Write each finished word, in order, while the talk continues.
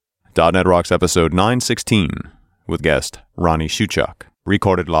.NET Rocks episode 916 with guest Ronnie Shewchuk.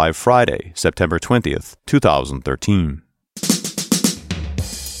 Recorded live Friday, September 20th, 2013.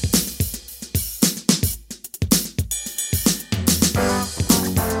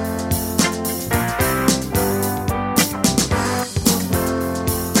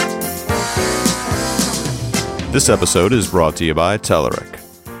 This episode is brought to you by Telerik,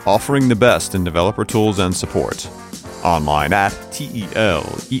 offering the best in developer tools and support. Online at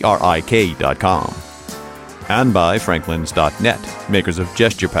telerik.com. And by Franklins.net, makers of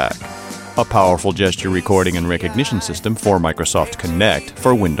GesturePak, a powerful gesture recording and recognition system for Microsoft Connect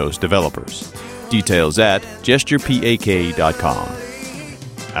for Windows developers. Details at gesturepak.com.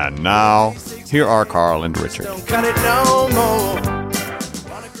 And now, here are Carl and Richard. Don't cut it no more.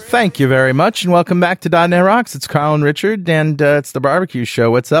 Thank you very much, and welcome back to .NET Rocks. It's Carl and Richard, and it's the Barbecue Show.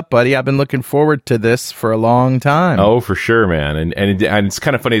 What's up, buddy? I've been looking forward to this for a long time. Oh, for sure, man. And it's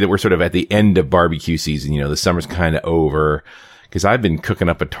kind of funny that we're sort of at the end of barbecue season. You know, the summer's kind of over because I've been cooking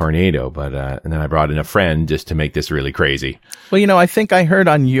up a tornado, but and then I brought in a friend just to make this really crazy. Well, you know, I think I heard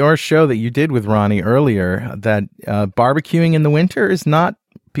on your show that you did with Ronnie earlier that barbecuing in the winter is not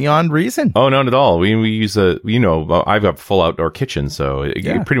beyond reason. Oh, not at all. We use I've got full outdoor kitchen, so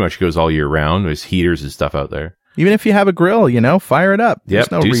it pretty much goes all year round. There's heaters and stuff out there. Even if you have a grill, fire it up. There's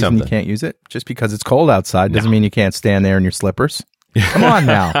no reason something. You can't use it. Just because it's cold outside doesn't mean you can't stand there in your slippers. Come on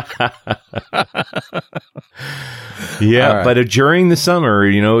now. Yeah, right. But during the summer,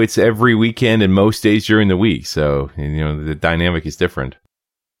 it's every weekend and most days during the week. So, the dynamic is different.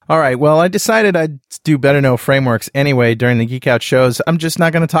 All right, well, I decided I'd do Better Know Frameworks anyway during the Geek Out shows. I'm just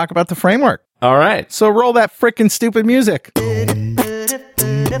not going to talk about the framework. All right. So roll that frickin' stupid music.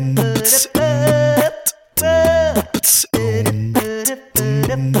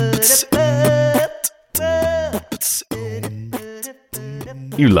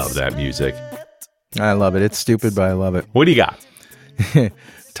 You love that music. I love it. It's stupid, but I love it. What do you got?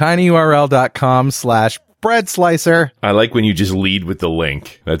 tinyurl.com/bread slicer. I like when you just lead with the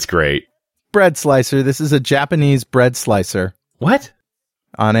link. That's great. Bread slicer. This is a Japanese bread slicer. What?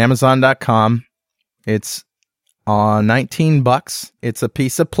 On Amazon.com. It's $19. It's a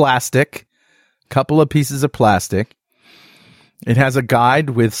piece of plastic. Couple of pieces of plastic. It has a guide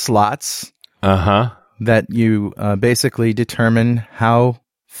with slots. That you basically determine how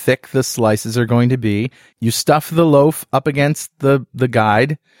thick the slices are going to be. You stuff the loaf up against the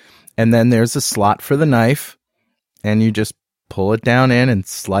guide, and then there's a slot for the knife, and you just pull it down in and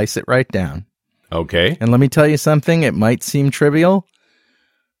slice it right down. Okay. And let me tell you something, it might seem trivial,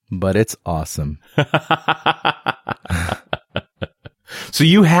 but it's awesome. So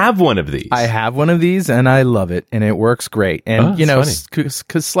you have one of these? I have one of these, and I love it, and it works great. And,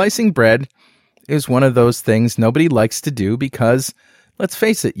 because slicing bread is one of those things nobody likes to do because, let's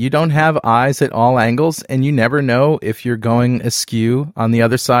face it, you don't have eyes at all angles, and you never know if you're going askew on the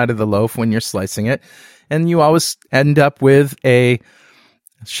other side of the loaf when you're slicing it. And you always end up with a,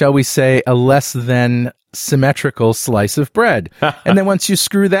 shall we say, a less than symmetrical slice of bread. And then once you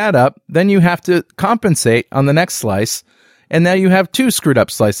screw that up, then you have to compensate on the next slice. And now you have two screwed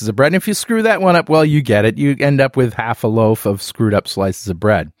up slices of bread. And if you screw that one up, well, you get it. You end up with half a loaf of screwed up slices of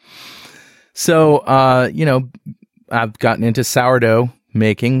bread. So, I've gotten into sourdough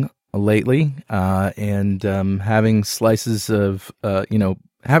making lately, and having slices of,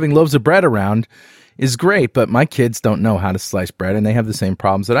 having loaves of bread around is great, but my kids don't know how to slice bread, and they have the same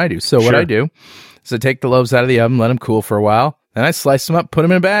problems that I do. So what I do is I take the loaves out of the oven, let them cool for a while, then I slice them up, put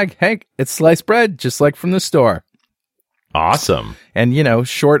them in a bag. Hey, it's sliced bread, just like from the store. Awesome. And,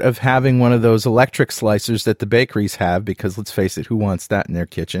 short of having one of those electric slicers that the bakeries have, because let's face it, who wants that in their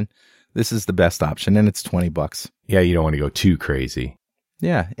kitchen? This is the best option, and it's $20. Yeah, you don't want to go too crazy.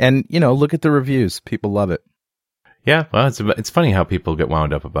 Yeah, and, look at the reviews. People love it. Yeah, well, it's funny how people get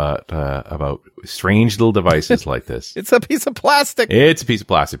wound up about strange little devices like this. It's a piece of plastic. It's a piece of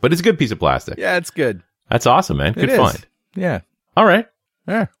plastic, but it's a good piece of plastic. Yeah, it's good. That's awesome, man. Good find. Yeah. All right.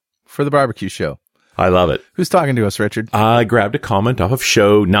 Yeah, for the Barbecue Show. I love it. Who's talking to us, Richard? I grabbed a comment off of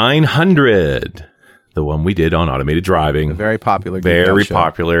show 900. The one we did on automated driving. A very popular. Very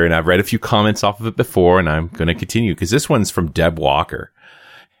popular. And I've read a few comments off of it before, and I'm going to continue because this one's from Deb Walker.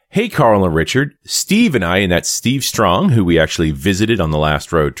 Hey, Carl and Richard. Steve and I, and that's Steve Strong, who we actually visited on the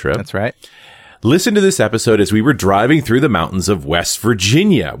last road trip. That's right. Listen to this episode as we were driving through the mountains of West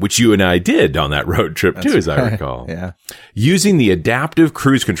Virginia, which you and I did on that road trip too, as I recall. Yeah. Using the adaptive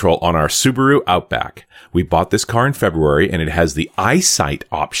cruise control on our Subaru Outback. We bought this car in February, and it has the eyesight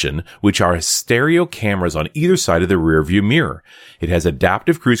option, which are stereo cameras on either side of the rear view mirror. It has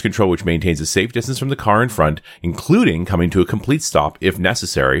adaptive cruise control, which maintains a safe distance from the car in front, including coming to a complete stop if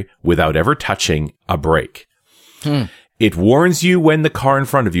necessary without ever touching a brake. It warns you when the car in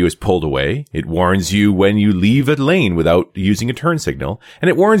front of you is pulled away. It warns you when you leave a lane without using a turn signal. And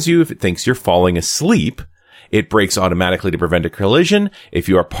it warns you if it thinks you're falling asleep. It brakes automatically to prevent a collision. If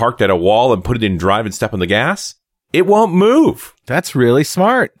you are parked at a wall and put it in drive and step on the gas, it won't move. That's really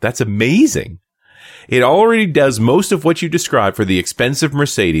smart. That's amazing. It already does most of what you described for the expensive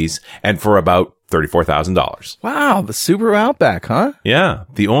Mercedes and for about $34,000. Wow, the Subaru Outback, huh? Yeah.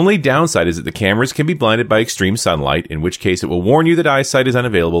 The only downside is that the cameras can be blinded by extreme sunlight, in which case it will warn you that eyesight is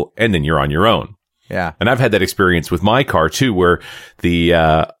unavailable, and then you're on your own. Yeah. And I've had that experience with my car too, where the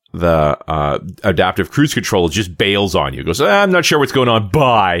adaptive cruise control just bails on you. It goes, I'm not sure what's going on.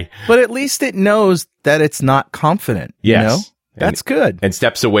 Bye. But at least it knows that it's not confident. Yes. You know? That's good. And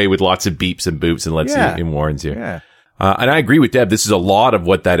steps away with lots of beeps and boops and lets you and warns you. Yeah. And I agree with Deb. This is a lot of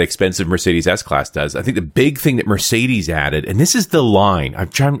what that expensive Mercedes S-Class does. I think the big thing that Mercedes added, and this is the line.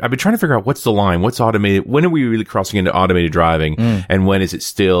 I've been trying to figure out what's the line, what's automated, when are we really crossing into automated driving, and when is it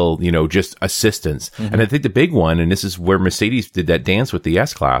still, just assistance? Mm-hmm. And I think the big one, and this is where Mercedes did that dance with the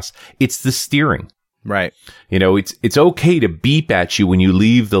S-Class, it's the steering. Right. It's okay to beep at you when you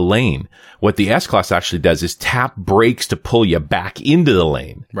leave the lane. What the S-Class actually does is tap brakes to pull you back into the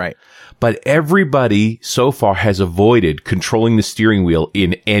lane. Right. But everybody so far has avoided controlling the steering wheel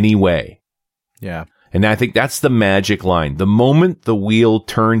in any way. Yeah. And I think that's the magic line. The moment the wheel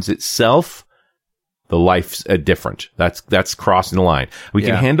turns itself, the life's different. That's crossing the line. We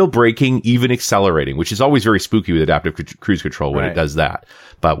can handle braking, even accelerating, which is always very spooky with adaptive cruise control when it does that.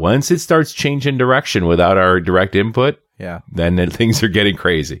 But once it starts changing direction without our direct input, then things are getting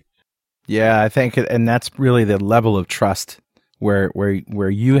crazy. Yeah, I think, and that's really the level of trust where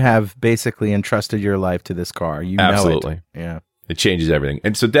you have basically entrusted your life to this car. You Absolutely. know it. Yeah. It changes everything.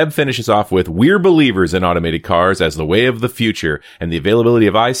 And so Deb finishes off with, we're believers in automated cars as the way of the future, and the availability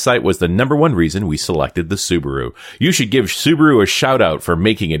of eyesight was the number one reason we selected the Subaru. You should give Subaru a shout out for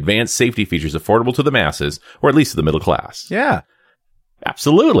making advanced safety features affordable to the masses, or at least to the middle class. Yeah.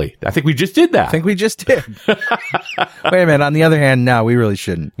 Absolutely. I think we just did that. I think we just did. Wait a minute. On the other hand, no, we really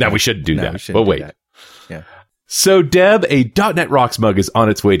shouldn't. No, we shouldn't do that. But wait. Yeah. So, Deb, a .NET Rocks mug is on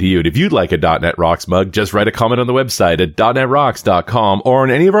its way to you. And if you'd like a .NET Rocks mug, just write a comment on the website at .NETRocks.com or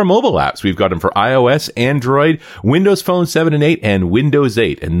on any of our mobile apps. We've got them for iOS, Android, Windows Phone 7 and 8, and Windows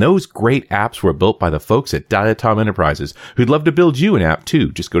 8. And those great apps were built by the folks at Diatom Enterprises, who'd love to build you an app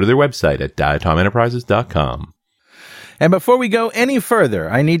too. Just go to their website at diatomenterprises.com. And before we go any further,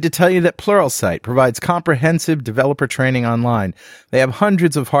 I need to tell you that Pluralsight provides comprehensive developer training online. They have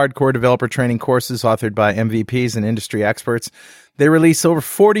hundreds of hardcore developer training courses authored by MVPs and industry experts. They release over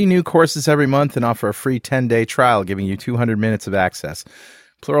 40 new courses every month and offer a free 10-day trial, giving you 200 minutes of access.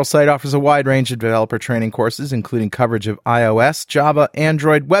 Pluralsight offers a wide range of developer training courses, including coverage of iOS, Java,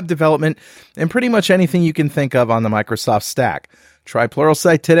 Android, web development, and pretty much anything you can think of on the Microsoft stack. Try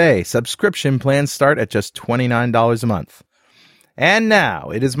Pluralsight today. Subscription plans start at just $29 a month. And now,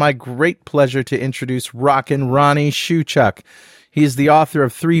 it is my great pleasure to introduce Rockin Ronnie Shewchuk. He is the author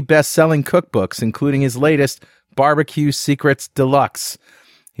of 3 best-selling cookbooks, including his latest, Barbecue Secrets Deluxe.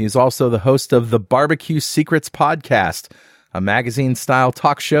 He is also the host of the Barbecue Secrets Podcast, a magazine-style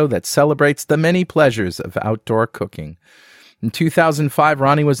talk show that celebrates the many pleasures of outdoor cooking. In 2005,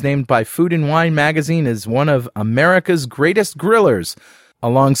 Ronnie was named by Food and Wine magazine as one of America's greatest grillers,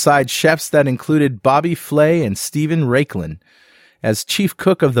 alongside chefs that included Bobby Flay and Stephen Raiklin. As chief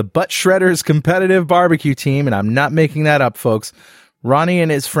cook of the Butt Shredders competitive barbecue team, and I'm not making that up, folks, Ronnie and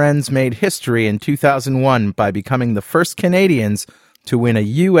his friends made history in 2001 by becoming the first Canadians to win a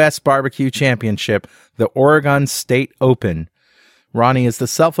U.S. barbecue championship, the Oregon State Open. Ronnie is the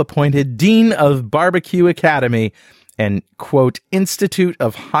self-appointed Dean of Barbecue Academy and, quote, Institute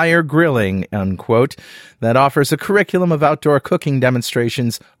of Higher Grilling, unquote, that offers a curriculum of outdoor cooking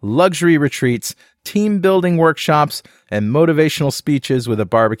demonstrations, luxury retreats, team-building workshops, and motivational speeches with a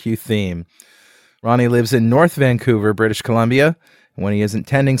barbecue theme. Ronnie lives in North Vancouver, British Columbia. When he isn't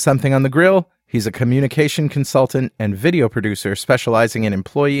tending something on the grill, he's a communication consultant and video producer specializing in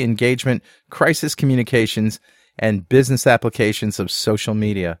employee engagement, crisis communications, and business applications of social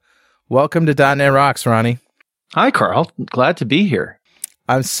media. Welcome to .NET Rocks, Ronnie. Hi, Carl. Glad to be here.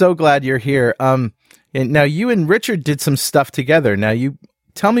 I'm so glad you're here. Now, you and Richard did some stuff together. Now,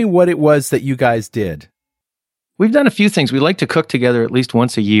 tell me what it was that you guys did. We've done a few things. We like to cook together at least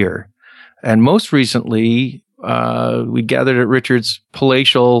once a year. And most recently, we gathered at Richard's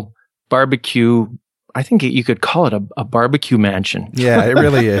palatial barbecue. I think you could call it a barbecue mansion. Yeah, it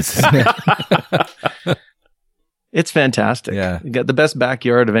really is. It's fantastic. Yeah. You got the best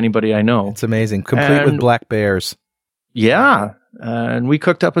backyard of anybody I know. It's amazing. Complete with black bears. Yeah. And we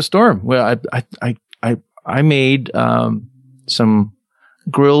cooked up a storm. Well, I made some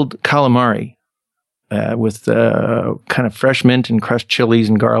grilled calamari with kind of fresh mint and crushed chilies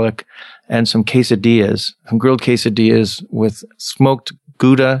and garlic, and some quesadillas, some grilled quesadillas with smoked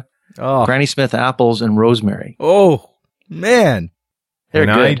Gouda, Granny Smith apples, and rosemary. Oh, man. They're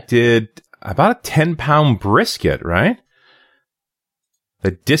and good. I did about a 10-pound brisket, right?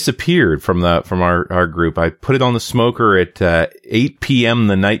 That disappeared from our group. I put it on the smoker at 8 p.m.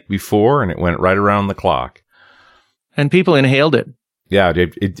 the night before, and it went right around the clock. And people inhaled it. Yeah,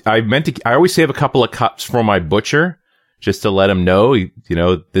 I always save a couple of cups for my butcher, just to let him know,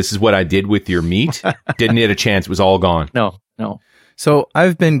 this is what I did with your meat. Didn't get a chance. It was all gone. No. So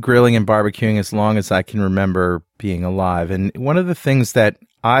I've been grilling and barbecuing as long as I can remember being alive. And one of the things that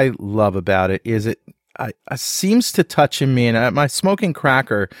I love about it is it seems to touch in me, and my smoking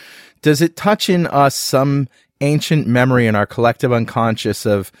cracker, does it touch in us some ancient memory in our collective unconscious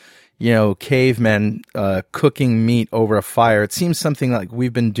of, cavemen cooking meat over a fire? It seems something like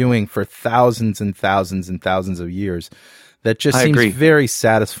we've been doing for thousands and thousands and thousands of years that just seems very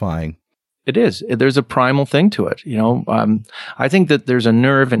satisfying. It is. There's a primal thing to it. I think that there's a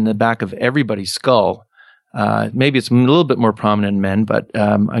nerve in the back of everybody's skull. Maybe it's a little bit more prominent in men, but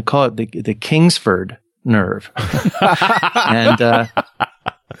I call it the Kingsford nerve. And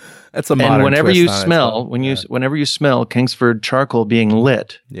that's a modern and whenever twist you on it, smell, so, whenever you smell Kingsford charcoal being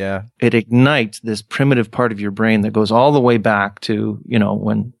lit, it ignites this primitive part of your brain that goes all the way back to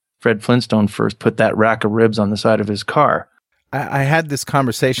when Fred Flintstone first put that rack of ribs on the side of his car. I had this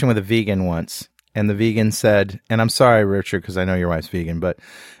conversation with a vegan once, and the vegan said, and I'm sorry, Richard, because I know your wife's vegan, but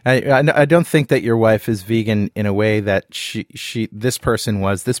I don't think that your wife is vegan in a way that this person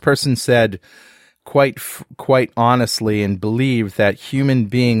was. This person said quite honestly and believed that human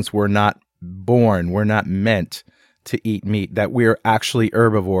beings were not meant to eat meat, that we're actually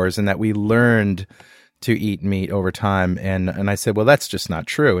herbivores and that we learned to eat meat over time. And I said, well, that's just not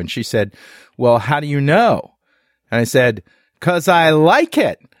true. And she said, well, how do you know? And I said, 'cause I like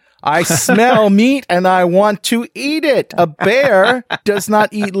it. I smell meat and I want to eat it. A bear does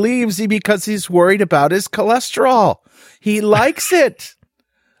not eat leaves because he's worried about his cholesterol. He likes it.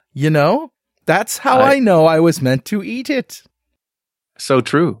 That's how I know I was meant to eat it. So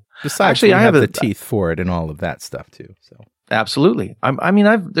true. Besides, actually, I have the teeth for it and all of that stuff too. So absolutely.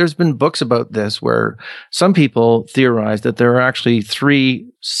 There's been books about this where some people theorize that there are actually 3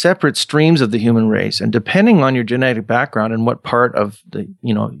 separate streams of the human race, and depending on your genetic background and what part of the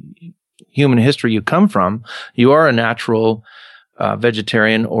human history you come from, you are a natural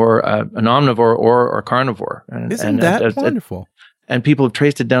vegetarian or an omnivore or a carnivore. Isn't that wonderful? And people have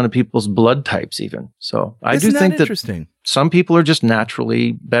traced it down to people's blood types even. So I do think that some people are just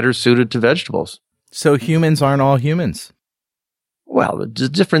naturally better suited to vegetables. So humans aren't all humans. Well,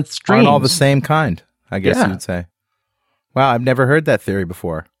 just different streams. Aren't all the same kind, I guess you would say. Wow, I've never heard that theory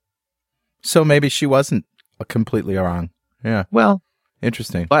before. So maybe she wasn't completely wrong. Yeah. Well,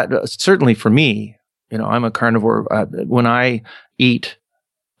 interesting. But certainly for me, I'm a carnivore. When I eat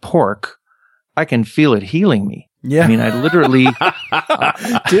pork, I can feel it healing me. Yeah. I literally...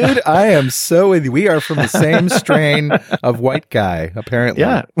 Dude, I am so with you. We are from the same strain of white guy, apparently.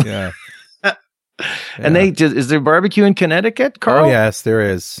 Yeah. Yeah. And is there barbecue in Connecticut, Carl? Oh, yes, there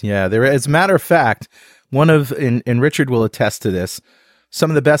is. Yeah, there is. As a matter of fact, and Richard will attest to this,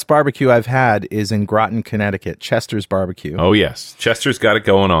 some of the best barbecue I've had is in Groton, Connecticut, Chester's Barbecue. Oh, yes. Chester's got it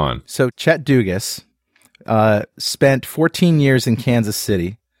going on. So Chet Dugas spent 14 years in Kansas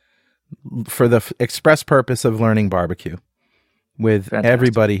City for the express purpose of learning barbecue with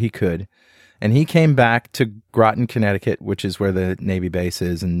everybody he could. And he came back to Groton, Connecticut, which is where the Navy base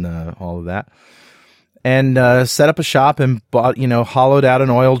is and all of that, and set up a shop and bought, hollowed out an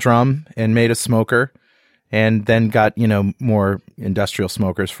oil drum and made a smoker, and then got, more industrial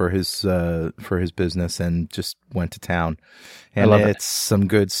smokers for his business, and just went to town. And it's some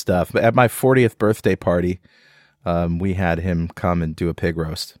good stuff. But at my 40th birthday party, we had him come and do a pig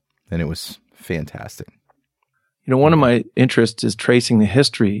roast, and it was fantastic. One of my interests is tracing the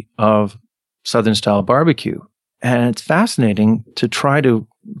history of Southern style barbecue. And it's fascinating to try to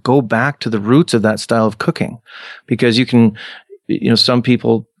go back to the roots of that style of cooking, because you can, some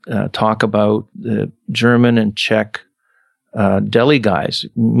people talk about the German and Czech deli guys,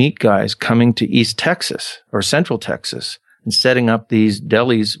 meat guys coming to East Texas or Central Texas and setting up these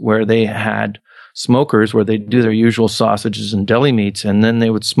delis where they had smokers where they'd do their usual sausages and deli meats, and then they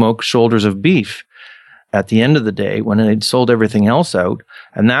would smoke shoulders of beef at the end of the day when they'd sold everything else out.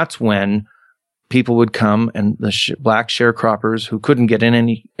 And that's when people would come, and the black sharecroppers who couldn't get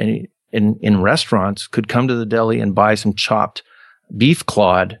in in restaurants could come to the deli and buy some chopped beef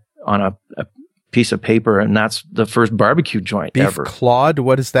clawed on a piece of paper, and that's the first barbecue joint ever. Beef clawed?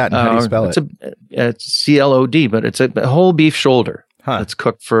 What is that, and how do you spell it? It's CLOD, but it's a whole beef shoulder that's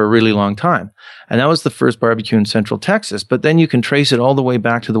cooked for a really long time. And that was the first barbecue in Central Texas. But then you can trace it all the way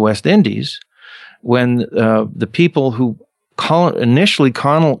back to the West Indies, when the people who initially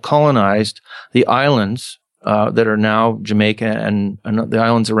colonized the islands that are now Jamaica and the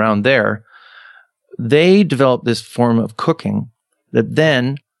islands around there, they developed this form of cooking that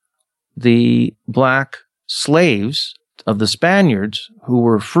then the black slaves of the Spaniards who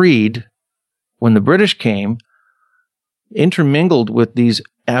were freed when the British came intermingled with these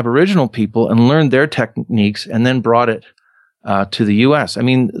Aboriginal people and learned their techniques and then brought it to the U.S. I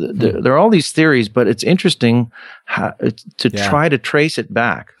mean, there are all these theories, but it's interesting try to trace it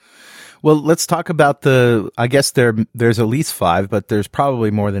back. Well, let's talk about I guess there's at least 5, but there's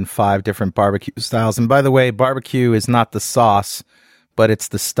probably more than 5 different barbecue styles. And by the way, barbecue is not the sauce, but it's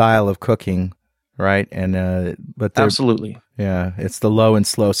the style of cooking, right? And but absolutely, yeah, it's the low and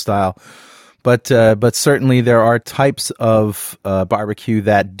slow style. But certainly there are types of barbecue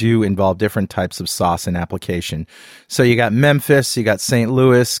that do involve different types of sauce and application. So you got Memphis, you got St.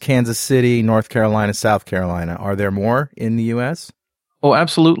 Louis, Kansas City, North Carolina, South Carolina. Are there more in the U.S.? Oh,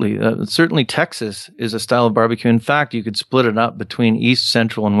 absolutely. Certainly Texas is a style of barbecue. In fact, you could split it up between East,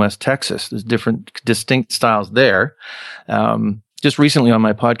 Central, and West Texas. There's different distinct styles there. Just recently on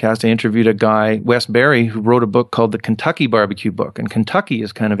my podcast, I interviewed a guy, Wes Berry, who wrote a book called The Kentucky Barbecue Book. And Kentucky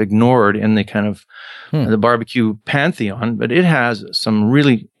is kind of ignored in the kind of the barbecue pantheon, but it has some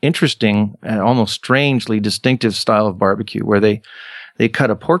really interesting and almost strangely distinctive style of barbecue where they cut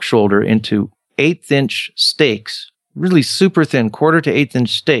a pork shoulder into 1/8-inch steaks, really super thin, 1/4 to 1/8-inch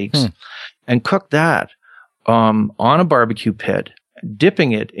steaks, and cook that on a barbecue pit,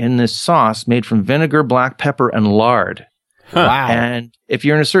 dipping it in this sauce made from vinegar, black pepper, and lard. Wow. And if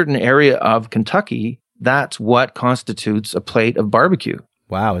you're in a certain area of Kentucky, that's what constitutes a plate of barbecue.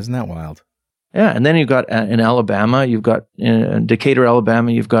 Wow, isn't that wild? Yeah, and then you've got in Alabama, you've got in Decatur,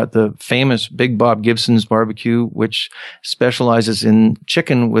 Alabama, you've got the famous Big Bob Gibson's barbecue, which specializes in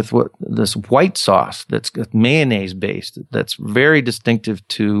chicken with this white sauce that's mayonnaise based. That's very distinctive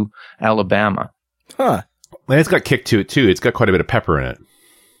to Alabama. Huh. And it's got kick to it too. It's got quite a bit of pepper in it.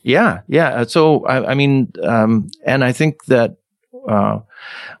 Yeah. So, I mean, and I think that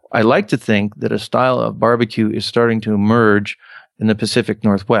I like to think that a style of barbecue is starting to emerge in the Pacific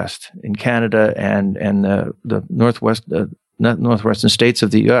Northwest, in Canada and the Northwest, not northwestern states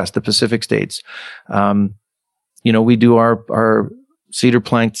of the U.S., the Pacific states. We do our cedar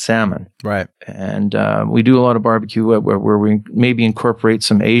planked salmon. Right. And we do a lot of barbecue where we maybe incorporate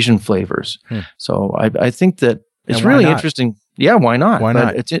some Asian flavors. So I think that it's really interesting. Yeah, why not? Why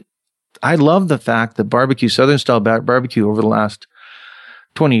not? I love the fact that barbecue, Southern style barbecue, over the last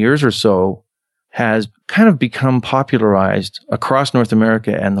 20 years or so, has kind of become popularized across North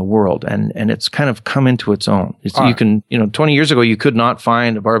America and the world, and it's kind of come into its own. You can, 20 years ago, you could not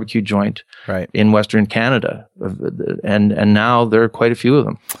find a barbecue joint in Western Canada, and now there are quite a few of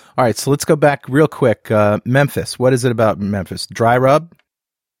them. All right, so let's go back real quick. Memphis, what is it about Memphis? Dry rub?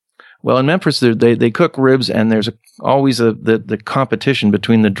 Well, in Memphis, they cook ribs, and there's always the competition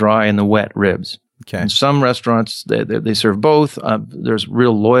between the dry and the wet ribs. Okay. In some restaurants, they serve both. There's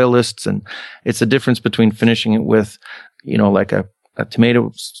real loyalists, and it's a difference between finishing it with, like a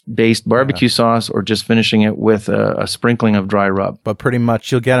tomato-based barbecue sauce, or just finishing it with a sprinkling of dry rub. But pretty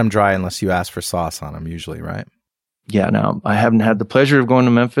much, you'll get them dry unless you ask for sauce on them, usually, right? Yeah. Now, I haven't had the pleasure of going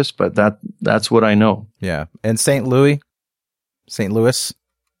to Memphis, but that's what I know. Yeah. And St. Louis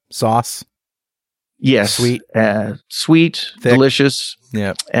sauce. Yes. Sweet, thick, delicious.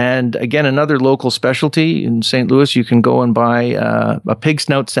 Yeah. And again, another local specialty in St. Louis, you can go and buy a pig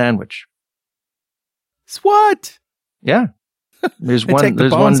snout sandwich. What? Yeah. There's they one. take the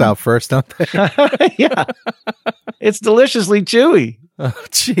bones out first, don't they? Yeah. It's deliciously chewy. Oh,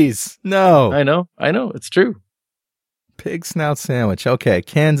 jeez. No. I know. It's true. Pig snout sandwich. Okay.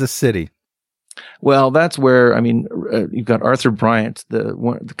 Kansas City. Well, that's where, you've got Arthur Bryant,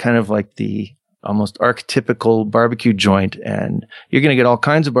 the kind of like the almost archetypical barbecue joint, and you're going to get all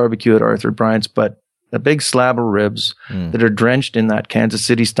kinds of barbecue at Arthur Bryant's, but a big slab of ribs that are drenched in that Kansas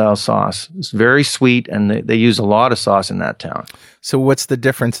City style sauce. It's very sweet, and they use a lot of sauce in that town. So what's the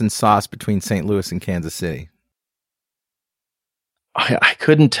difference in sauce between St. Louis and Kansas City? I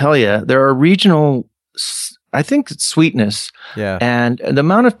couldn't tell you. There are regional, I think it's sweetness. Yeah. And the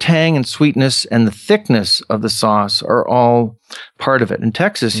amount of tang and sweetness and the thickness of the sauce are all part of it. In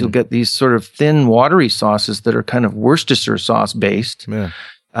Texas, you'll get these sort of thin, watery sauces that are kind of Worcestershire sauce based. Yeah.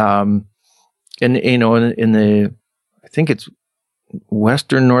 And, you know, in the, I think it's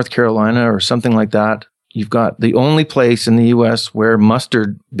Western North Carolina or something like that, you've got the only place in the U.S. where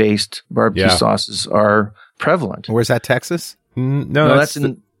mustard-based barbecue sauces are prevalent. Where's that, Texas? No, that's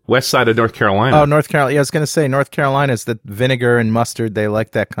in west side of North Carolina. Oh, North Carolina. Yeah, I was going to say North Carolina is the vinegar and mustard. They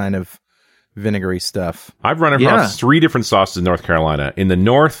like that kind of vinegary stuff. I've run across 3 different sauces in North Carolina. In the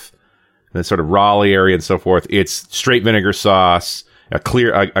north, the sort of Raleigh area and so forth, it's straight vinegar sauce, a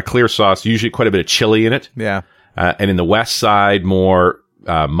clear sauce, usually quite a bit of chili in it. Yeah. And in the west side, more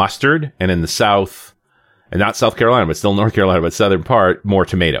mustard. And in the south, and not South Carolina, but still North Carolina, but southern part, more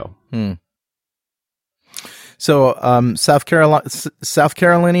tomato. So South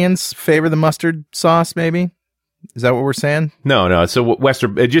Carolinians favor the mustard sauce, maybe? Is that what we're saying? No. So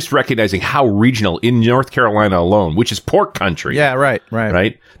Western, just recognizing how regional in North Carolina alone, which is pork country. Yeah, right.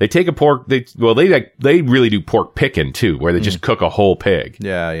 They take a pork. They really do pork picking too, where they just cook a whole pig.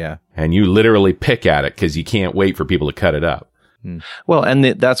 Yeah. And you literally pick at it because you can't wait for people to cut it up. Well, and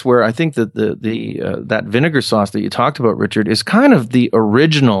that's where I think that that vinegar sauce that you talked about, Richard, is kind of the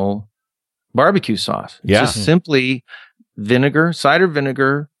original barbecue sauce. It's just simply vinegar, cider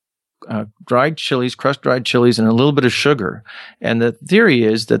vinegar, dried chilies, crushed dried chilies, and a little bit of sugar. And the theory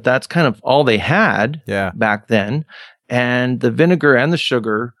is that that's kind of all they had back then. And the vinegar and the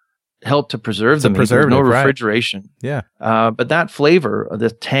sugar helped to preserve the meat. There's no refrigeration. Right. But that flavor, the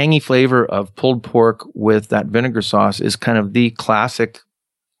tangy flavor of pulled pork with that vinegar sauce is kind of the classic,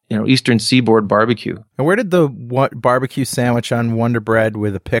 Eastern Seaboard barbecue. And where did the barbecue sandwich on Wonder Bread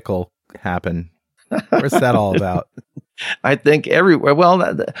with a pickle happen? What's that all about? I think everywhere.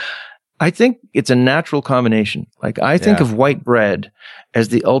 Well, I think it's a natural combination. Like I think of white bread as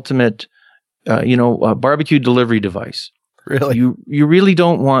the ultimate, barbecue delivery device. Really? You really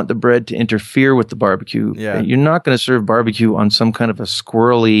don't want the bread to interfere with the barbecue. Yeah. You're not going to serve barbecue on some kind of a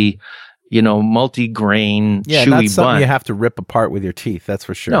squirrely, multi-grain, chewy not something bun. You have to rip apart with your teeth. That's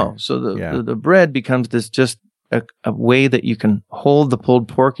for sure. No. So the bread becomes this just a way that you can hold the pulled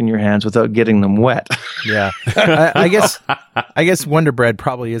pork in your hands without getting them wet. Yeah. I guess Wonder Bread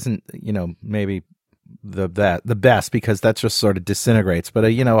probably isn't, maybe the best because that just sort of disintegrates. But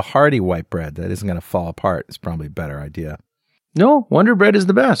a hearty white bread that isn't going to fall apart is probably a better idea. No, Wonder Bread is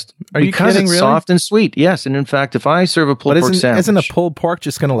the best. Are you kidding? Because it's really? soft and sweet. Yes, and in fact, if I serve a pulled pork sandwich, isn't a pulled pork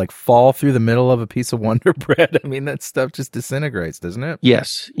just going to fall through the middle of a piece of Wonder Bread? I mean, that stuff just disintegrates, doesn't it?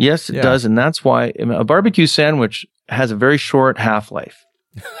 Yes, it does, and that's why a barbecue sandwich has a very short half-life.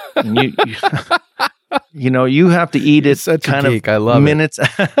 You have to eat it kind of I love minutes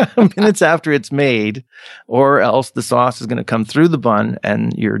after it's made, or else the sauce is going to come through the bun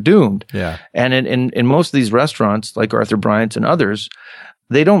and you're doomed. Yeah. And in most of these restaurants, like Arthur Bryant's and others,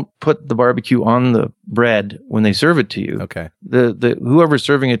 they don't put the barbecue on the bread when they serve it to you. Okay. The whoever's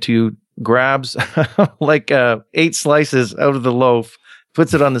serving it to you grabs 8 slices out of the loaf,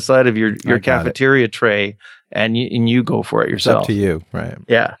 puts it on the side of your cafeteria tray, and you go for it yourself. It's up to you, right?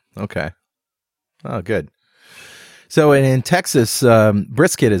 Yeah. Okay. Oh, good. So in Texas,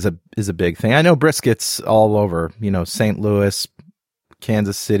 brisket is a big thing. I know brisket's all over, St. Louis,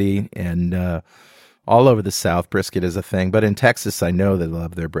 Kansas City, and all over the South. Brisket is a thing. But in Texas, I know they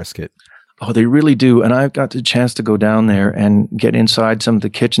love their brisket. Oh, they really do. And I've got the chance to go down there and get inside some of the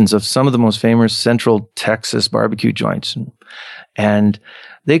kitchens of some of the most famous Central Texas barbecue joints. And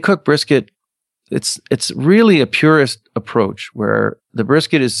they cook brisket. It's really a purist approach where the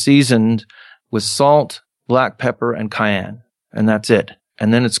brisket is seasoned with salt, black pepper, and cayenne. And that's it.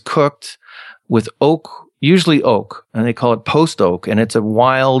 And then it's cooked with oak, usually oak, and they call it post oak. And it's a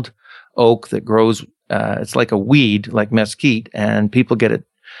wild oak that grows, it's like a weed, like mesquite, and people get it,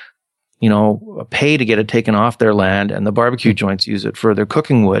 pay to get it taken off their land, and the barbecue joints use it for their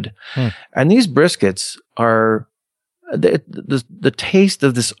cooking wood. And these briskets are, the taste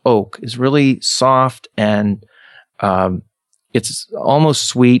of this oak is really soft and, it's almost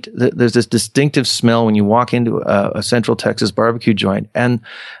sweet. There's this distinctive smell when you walk into a Central Texas barbecue joint, and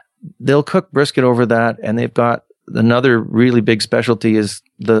they'll cook brisket over that. And they've got another really big specialty is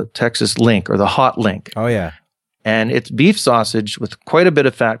the Texas link or the hot link. Oh yeah. And it's beef sausage with quite a bit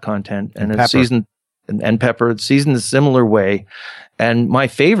of fat content and it's seasoned and pepper. It's seasoned a similar way. And my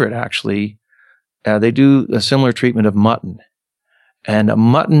favorite actually they do a similar treatment of mutton. And a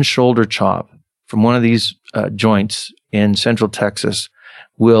mutton shoulder chop from one of these joints in Central Texas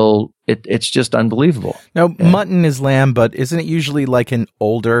it's just unbelievable. Now, mutton is lamb, but isn't it usually like an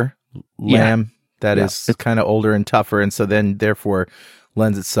older lamb that is kind of older and tougher, and so then therefore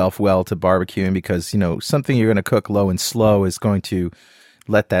lends itself well to barbecuing because, something you're going to cook low and slow is going to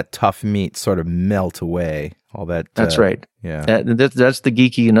let that tough meat sort of melt away. All that. That's right. Yeah. That's the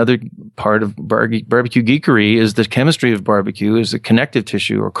geeky. Another part of barbecue geekery is the chemistry of barbecue is the connective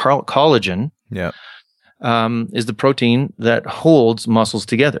tissue or collagen. Yeah. Is the protein that holds muscles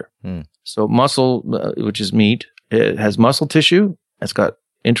together. So muscle, which is meat, it has muscle tissue. It's got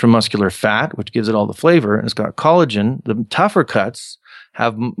intramuscular fat, which gives it all the flavor, and it's got collagen. The tougher cuts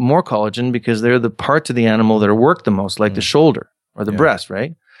have more collagen because they're the parts of the animal that are worked the most, like the shoulder or the breast,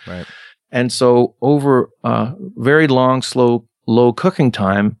 right? Right. And so over very long, slow, low cooking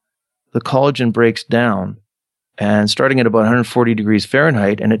time, the collagen breaks down, and starting at about 140 degrees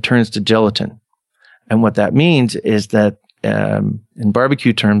Fahrenheit, and it turns to gelatin. And what that means is that in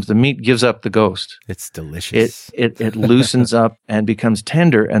barbecue terms, the meat gives up the ghost. It's delicious. It loosens up and becomes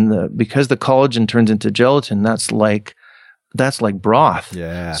tender. And because the collagen turns into gelatin, that's like broth.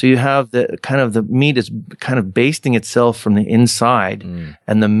 Yeah. So you have the meat is kind of basting itself from the inside,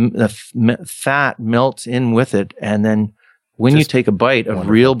 and the fat melts in with it. And then when you take a bite of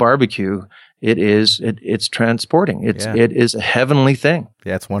real barbecue, it's transporting. It is a heavenly thing.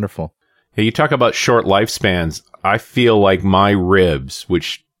 Yeah, it's wonderful. Hey, you talk about short lifespans. I feel like my ribs,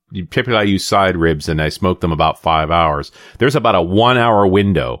 which typically I use side ribs and I smoke them about 5 hours. There's about a 1 hour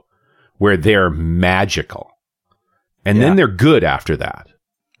window where they're magical. And then they're good after that.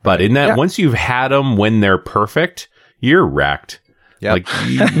 But in that, once you've had them when they're perfect, you're wrecked. Yep. Like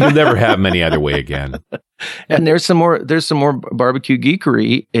you'll never have them any other way again. And there's some more barbecue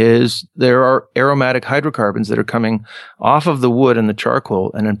geekery. There are aromatic hydrocarbons that are coming off of the wood and the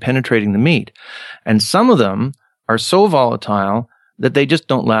charcoal and then penetrating the meat. And some of them are so volatile that they just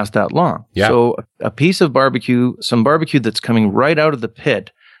don't last that long. Yeah. So a piece of barbecue, some barbecue that's coming right out of the pit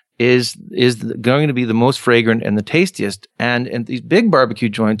is going to be the most fragrant and the tastiest. And these big barbecue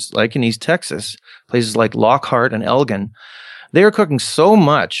joints, like in East Texas, places like Lockhart and Elgin, they are cooking so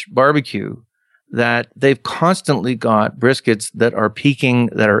much barbecue that they've constantly got briskets that are peaking,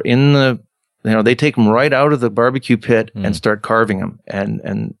 that are in they take them right out of the barbecue pit and start carving them.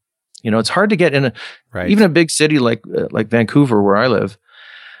 And it's hard to get in even a big city like Vancouver, where I live.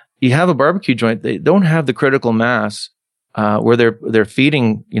 You have a barbecue joint, they don't have the critical mass where they're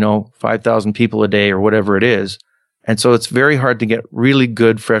feeding 5,000 people a day or whatever it is, and so it's very hard to get really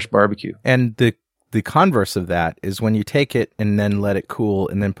good fresh barbecue. And the converse of that is when you take it and then let it cool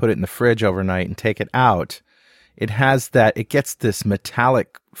and then put it in the fridge overnight and take it out, it gets this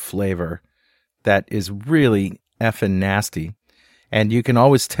metallic flavor that is really effing nasty. And you can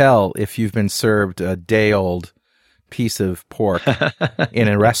always tell if you've been served a day-old piece of pork in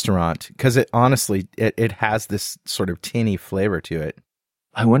a restaurant, because it honestly has this sort of tinny flavor to it.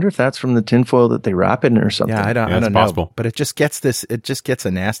 I wonder if that's from the tinfoil that they wrap it in or something. Yeah, I don't know. Possible. But it just gets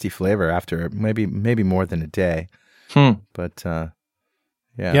a nasty flavor after maybe more than a day. But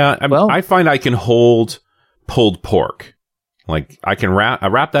yeah. I find I can hold pulled pork. Like I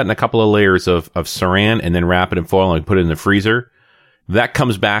wrap that in a couple of layers of saran and then wrap it in foil and put it in the freezer. That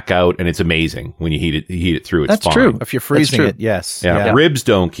comes back out and it's amazing when you heat it through. It's That's fine. true. If you're freezing it, yes. Yeah. Ribs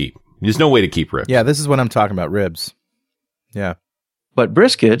don't keep. There's no way to keep ribs. Yeah, this is what I'm talking about, ribs. Yeah. But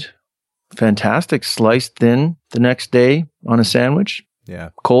brisket, fantastic. Sliced thin the next day on a sandwich.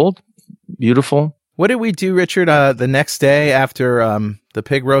 Yeah. Cold. Beautiful. What did we do, Richard, the next day after the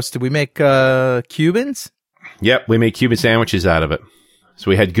pig roast? Did we make Cubans? Yep, we made Cuban sandwiches out of it. So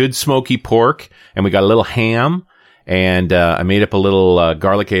we had good smoky pork, and we got a little ham, and I made up a little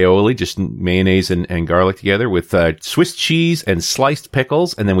garlic aioli, just mayonnaise and garlic together with Swiss cheese and sliced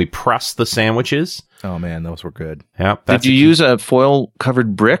pickles, and then we pressed the sandwiches. Oh, man, those were good. Yeah. Did you use a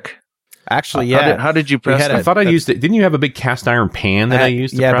foil-covered brick? Actually, yeah. How did you press it? I thought I used it. Didn't you have a big cast iron pan that I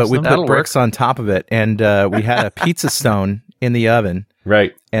used to press but we them? put bricks on top of it, and we had a pizza stone in the oven.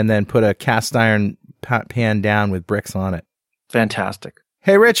 Right. And then put a cast iron pan down with bricks on it. Fantastic.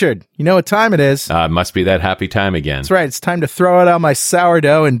 Hey, Richard, you know what time it is? Must be that happy time again. That's right. It's time to throw out all my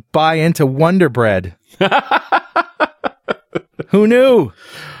sourdough and buy into Wonder Bread. Who knew?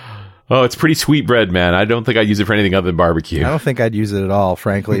 Oh, it's pretty sweet bread, man. I don't think I'd use it for anything other than barbecue. I don't think I'd use it at all,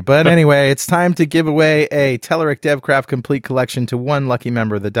 frankly. But anyway, it's time to give away a Telerik DevCraft Complete Collection to one lucky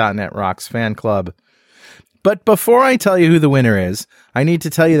member of the .NET Rocks fan club. But before I tell you who the winner is, I need to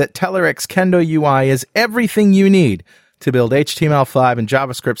tell you that Telerik's Kendo UI is everything you need to build HTML5 and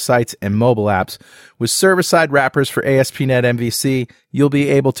JavaScript sites and mobile apps. With server-side wrappers for ASP.NET MVC, you'll be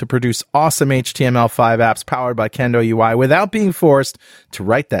able to produce awesome HTML5 apps powered by Kendo UI without being forced to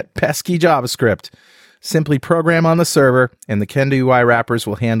write that pesky JavaScript. Simply program on the server, and the Kendo UI wrappers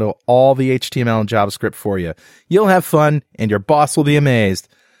will handle all the HTML and JavaScript for you. You'll have fun, and your boss will be amazed.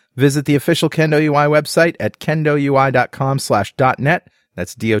 Visit the official Kendo UI website at kendoui.com/.net.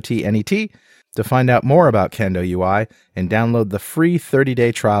 That's DOTNET. To find out more about Kendo UI and download the free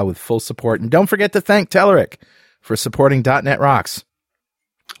 30-day trial with full support. And don't forget to thank Telerik for supporting .NET Rocks.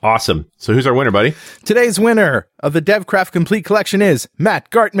 Awesome. So who's our winner, buddy? Today's winner of the DevCraft Complete Collection is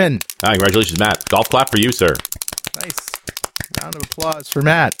Matt Gartman. Congratulations, Matt. Golf clap for you, sir. Nice. Round of applause for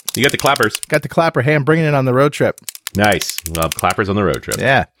Matt. You got the clappers. Got the clapper. Hey, I'm bringing it on the road trip. Nice. Love clappers on the road trip.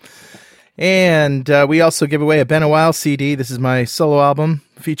 Yeah. And we also give away a Been a While CD. This is my solo album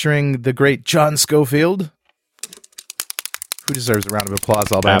featuring the great John Schofield, who deserves a round of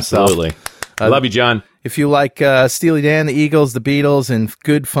applause all by himself. Absolutely. Love you, John. If you like Steely Dan, the Eagles, the Beatles, and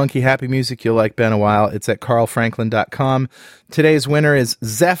good, funky, happy music, you'll like Been a While. It's at carlfranklin.com. Today's winner is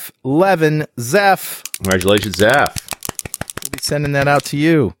Zeph Levin. Zeph. Congratulations, Zeph. We'll be sending that out to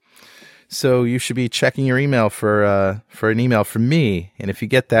you. So you should be checking your email for an email from me. And if you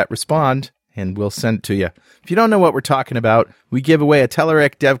get that, respond, and we'll send it to you. If you don't know what we're talking about, we give away a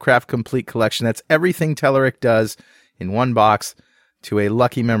Telerik DevCraft Complete Collection. That's everything Telerik does in one box to a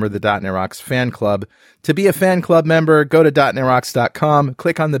lucky member of the .NET Rocks fan club. To be a fan club member, go to .NETRocks.com,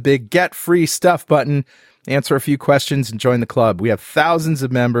 click on the big Get Free Stuff button, answer a few questions, and join the club. We have thousands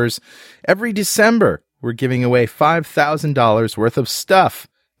of members. Every December, we're giving away $5,000 worth of stuff,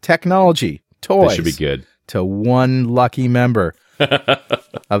 technology, toys. This should be good. To one lucky member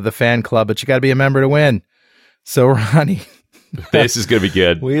of the fan club, but you got to be a member to win. So, Ronnie, this is going to be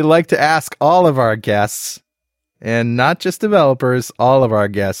good. We like to ask all of our guests, and not just developers, all of our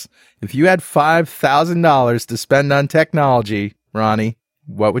guests, if you had $5,000 to spend on technology, Ronnie,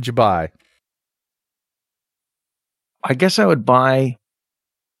 what would you buy? I guess I would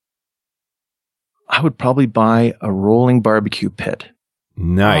probably buy a rolling barbecue pit.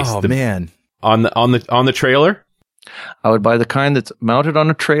 Nice. Oh, man. On the trailer? I would buy the kind that's mounted on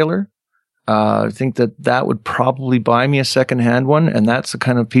a trailer. I think that would probably buy me a secondhand one, and that's the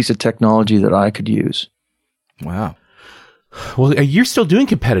kind of piece of technology that I could use. Wow. Well, you're still doing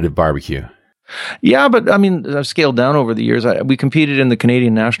competitive barbecue. Yeah, but I mean, I've scaled down over the years. We competed in the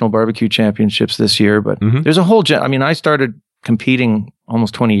Canadian National Barbecue Championships this year, but there's a whole I started competing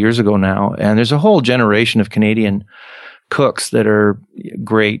almost 20 years ago now, and there's a whole generation of Canadian cooks that are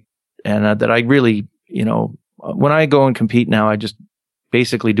great, and that I really, when I go and compete now, I just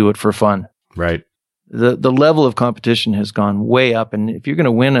basically do it for fun. Right. The level of competition has gone way up, and if you're going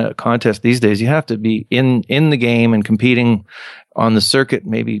to win a contest these days, you have to be in the game and competing on the circuit,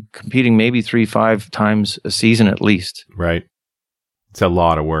 maybe 3-5 times a season at least. Right. It's a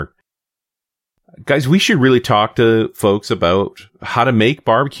lot of work. Guys, we should really talk to folks about how to make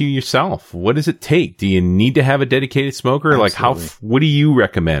barbecue yourself. What does it take? Do you need to have a dedicated smoker? Absolutely. What do you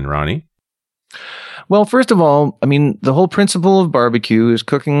recommend, Ronnie? Well, first of all, I mean, the whole principle of barbecue is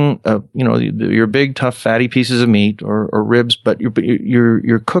cooking, your big, tough, fatty pieces of meat or ribs, but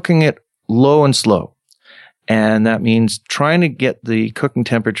you're cooking it low and slow. And that means trying to get the cooking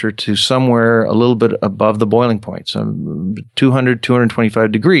temperature to somewhere a little bit above the boiling point, so 200,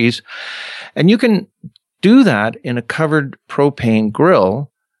 225 degrees. And you can do that in a covered propane grill.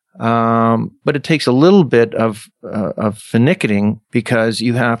 But it takes a little bit of finicking because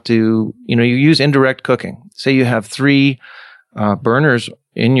you have to, you use indirect cooking. Say you have 3 burners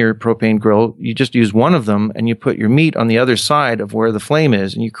in your propane grill. You just use one of them and you put your meat on the other side of where the flame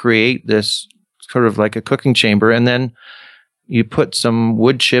is, and you create this sort of like a cooking chamber. And then you put some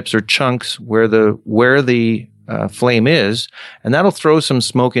wood chips or chunks where the flame is, and that'll throw some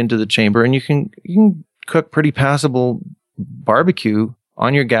smoke into the chamber, and you can cook pretty passable barbecue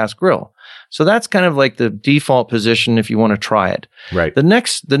on your gas grill. So that's kind of like the default position if you want to try it. Right. The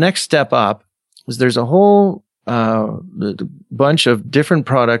next step up is there's a whole bunch of different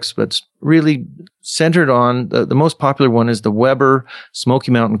products, but it's really centered on the most popular one is the Weber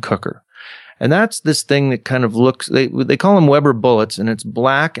Smoky Mountain Cooker. And that's this thing that kind of looks, they call them Weber bullets, and it's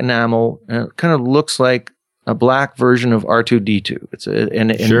black enamel, and it kind of looks like a black version of R2-D2.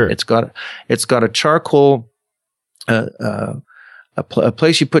 It's got a charcoal, a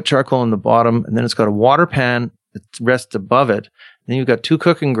place you put charcoal in the bottom, and then it's got a water pan that rests above it. Then you've got 2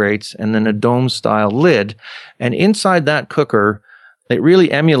 cooking grates and then a dome style lid. And inside that cooker, it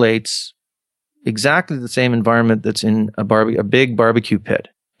really emulates exactly the same environment that's in a big barbecue pit.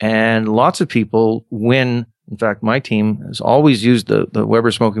 And lots of people win In fact, my team has always used the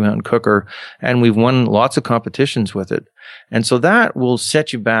Weber Smoky Mountain cooker, and we've won lots of competitions with it. And so that will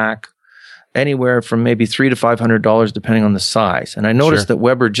set you back anywhere from maybe $300 to $500, depending on the size. And I noticed that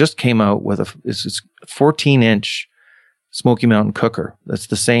Weber just came out with a 14-inch Smoky Mountain cooker. That's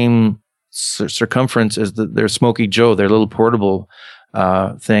the same circumference as their Smoky Joe, their little portable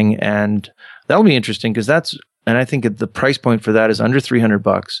thing. And that'll be interesting because and I think the price point for that is under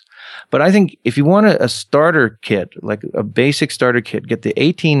 $300. But I think if you want a starter kit, like a basic starter kit, get the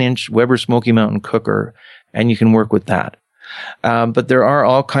 18-inch Weber Smoky Mountain cooker, and you can work with that. But there are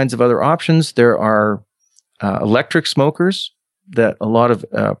all kinds of other options. There are electric smokers that a lot of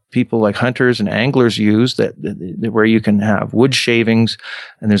people like hunters and anglers use where you can have wood shavings,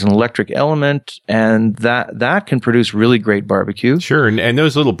 and there's an electric element, and that can produce really great barbecue. Sure. And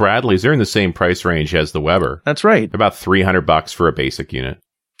those little Bradleys, they're in the same price range as the Weber. That's right. They're about $300 for a basic unit.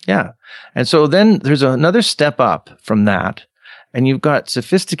 Yeah. And so then there's another step up from that. And you've got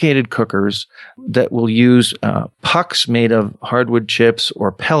sophisticated cookers that will use pucks made of hardwood chips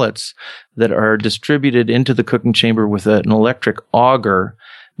or pellets that are distributed into the cooking chamber with an electric auger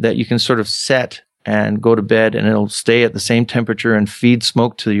that you can sort of set and go to bed, and it'll stay at the same temperature and feed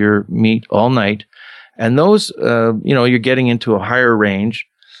smoke to your meat all night. And those, you're getting into a higher range.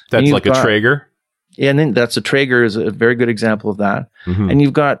 That's like a Traeger? Yeah, and then that's a Traeger is a very good example of that. Mm-hmm. And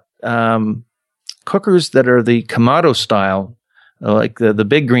you've got cookers that are the Kamado style. Like the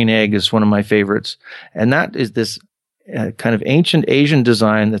Big Green Egg is one of my favorites. And that is this kind of ancient Asian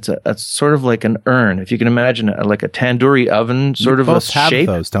design that's a sort of like an urn. If you can imagine like a tandoori oven sort of a shape. You both have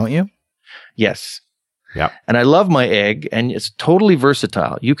those, don't you? Yes. Yeah. And I love my egg, and it's totally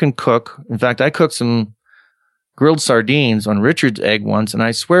versatile. You can cook. In fact, I cooked some grilled sardines on Richard's egg once, and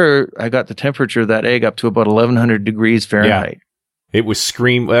I swear I got the temperature of that egg up to about 1,100 degrees Fahrenheit. Yeah. It was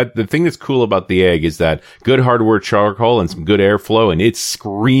the thing that's cool about the egg is that good hardwood charcoal and some good airflow, and it's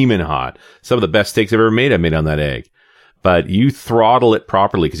screaming hot. Some of the best steaks I've ever made, I made on that egg. But you throttle it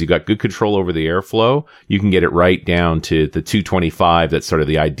properly because you've got good control over the airflow. You can get it right down to the 225. That's sort of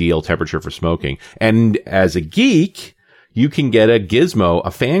the ideal temperature for smoking. And as a geek, you can get a gizmo,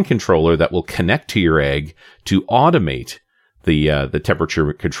 a fan controller that will connect to your egg to automate the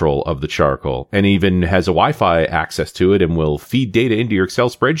temperature control of the charcoal, and even has a Wi-Fi access to it and will feed data into your Excel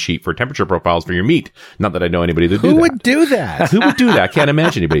spreadsheet for temperature profiles for your meat. Not that I know anybody that Who would do that? Who would do that? I can't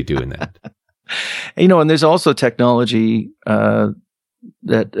imagine anybody doing that. And there's also technology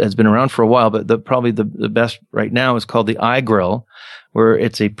that has been around for a while, but probably the best right now is called the iGrill, where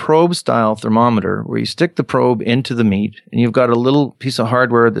it's a probe-style thermometer where you stick the probe into the meat, and you've got a little piece of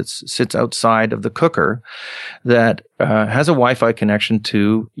hardware that sits outside of the cooker that has a Wi-Fi connection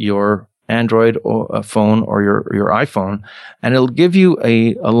to your Android or a phone or your iPhone, and it'll give you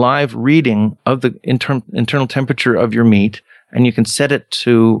a live reading of the internal temperature of your meat, and you can set it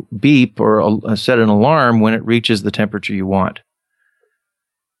to beep or set an alarm when it reaches the temperature you want,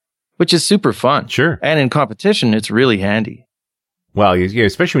 which is super fun. Sure. And in competition, it's really handy. Well,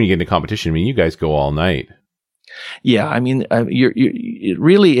 especially when you get into competition. I mean, you guys go all night. Yeah, I mean, it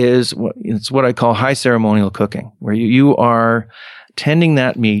really is. It's what I call high ceremonial cooking, where you are tending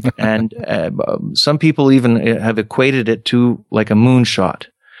that meat, and some people even have equated it to like a moonshot,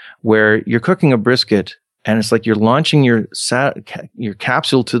 where you're cooking a brisket, and it's like you're launching your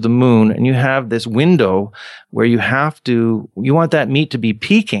capsule to the moon, and you have this window where you want that meat to be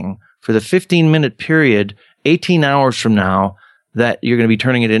peaking for the 15-minute period, 18 hours from now, that you're going to be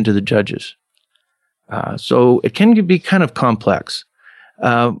turning it into the judges. So it can be kind of complex.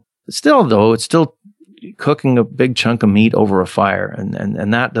 Still, though, it's still cooking a big chunk of meat over a fire,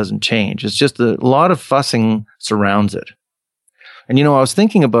 and that doesn't change. It's just a lot of fussing surrounds it. And, I was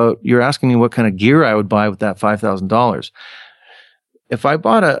thinking about, you're asking me what kind of gear I would buy with that $5,000. If I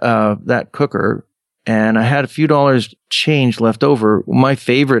bought that cooker and I had a few dollars change left over, my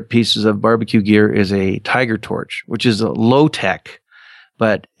favorite pieces of barbecue gear is a Tiger torch, which is a low tech,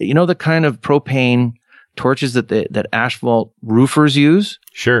 but the kind of propane torches that asphalt roofers use?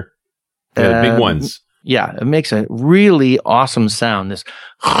 Sure. The big ones. Yeah, it makes a really awesome sound. This,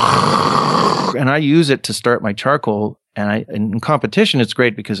 and I use it to start my charcoal. And in competition, it's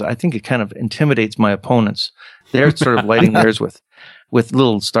great because I think it kind of intimidates my opponents. They're sort of lighting theirs with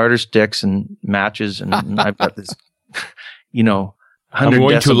little starter sticks and matches, and I've got this, 100 I'm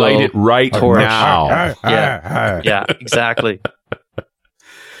going to light it right torch. Now. Yeah, exactly.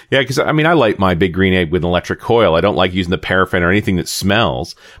 Yeah, because I light my Big Green Egg with an electric coil. I don't like using the paraffin or anything that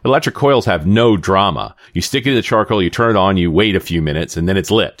smells. But electric coils have no drama. You stick it in the charcoal, you turn it on, you wait a few minutes, and then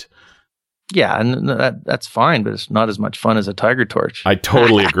it's lit. Yeah, and that's fine, but it's not as much fun as a Tiger torch. I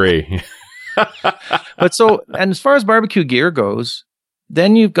totally agree. But so, and as far as barbecue gear goes,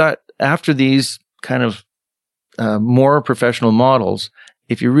 then you've got, after these kind of more professional models,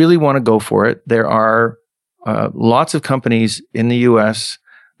 if you really want to go for it, there are lots of companies in the US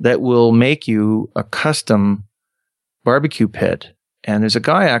that will make you a custom barbecue pit. And there's a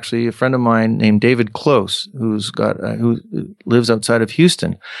guy, actually, a friend of mine named David Close, who lives outside of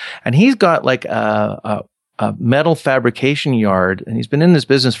Houston, and he's got like a metal fabrication yard, and he's been in this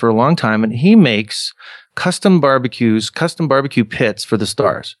business for a long time, and he makes custom barbecue pits for the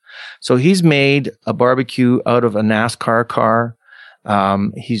stars. So he's made a barbecue out of a NASCAR car.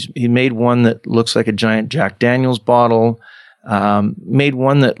 He made one that looks like a giant Jack Daniels bottle. Made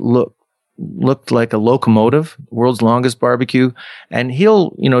one that looked like a locomotive, world's longest barbecue, and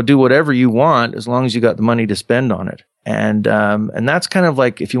he'll, do whatever you want as long as you got the money to spend on it. And that's kind of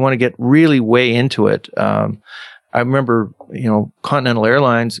like, if you want to get really way into it, I remember, Continental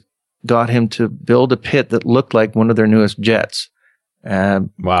Airlines got him to build a pit that looked like one of their newest jets. Wow.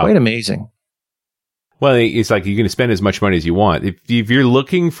 Quite amazing. Well, it's like you're going to spend as much money as you want. If you're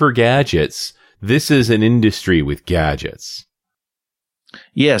looking for gadgets, this is an industry with gadgets.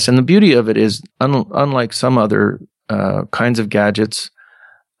 Yes, and the beauty of it is, unlike some other kinds of gadgets,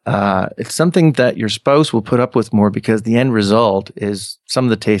 it's something that your spouse will put up with more, because the end result is some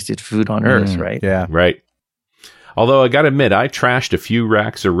of the tastiest food on earth, right? Yeah. Right. Although I got to admit, I trashed a few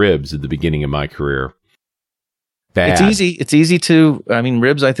racks of ribs at the beginning of my career. Bad. It's easy to,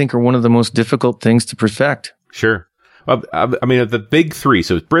 ribs, I think, are one of the most difficult things to perfect. Sure. Well, the big three,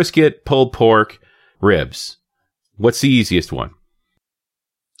 so brisket, pulled pork, ribs. What's the easiest one?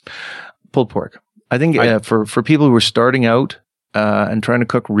 Pulled pork. I think for people who are starting out and trying to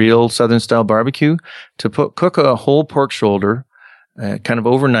cook real Southern style barbecue, to cook a whole pork shoulder kind of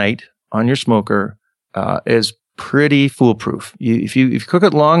overnight on your smoker is pretty foolproof. If you cook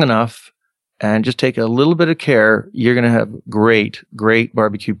it long enough and just take a little bit of care, you're going to have great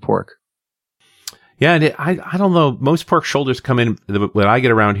barbecue pork. Yeah, and I don't know. Most pork shoulders come in, when I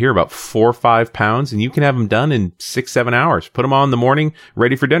get around here, about 4 or 5 pounds, and you can have them done in 6-7 hours. Put them on in the morning,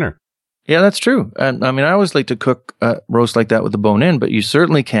 ready for dinner. Yeah, that's true. And I always like to cook roast like that with the bone in, but you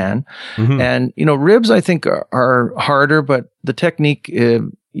certainly can. Mm-hmm. And, ribs, I think, are harder, but the technique,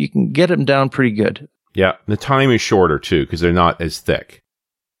 you can get them down pretty good. Yeah, the time is shorter, too, because they're not as thick.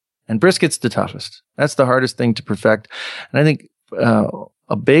 And brisket's the toughest. That's the hardest thing to perfect. And I think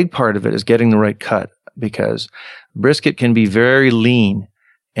a big part of it is getting the right cut, because brisket can be very lean.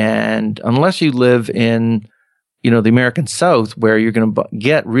 And unless you live in, the American South, where you're going to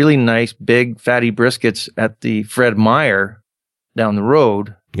get really nice, big, fatty briskets at the Fred Meyer down the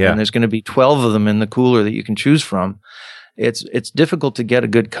road, and there's going to be 12 of them in the cooler that you can choose from, it's difficult to get a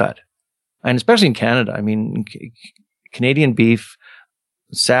good cut. And especially in Canada, Canadian beef,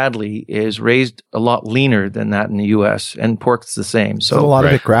 sadly, is raised a lot leaner than that in the U.S., and pork's the same. So a lot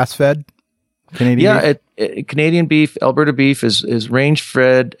of it grass-fed Canadian beef? Canadian beef, Alberta beef is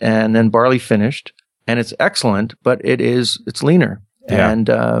range-fed and then barley finished, and it's excellent, but it's leaner. Yeah. And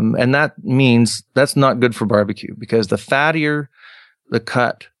that means that's not good for barbecue, because the fattier the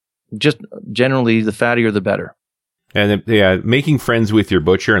cut, just generally the fattier the better. And making friends with your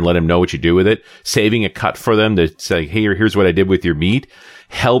butcher and let him know what you do with it, saving a cut for them to say, hey, here's what I did with your meat,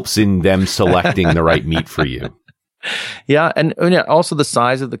 helps in them selecting the right meat for you. Yeah. And also the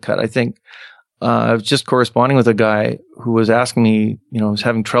size of the cut. I think I was just corresponding with a guy who was asking me, was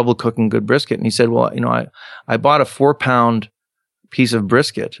having trouble cooking good brisket. And he said, well, I bought a 4-pound piece of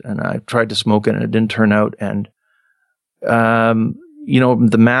brisket and I tried to smoke it and it didn't turn out. And,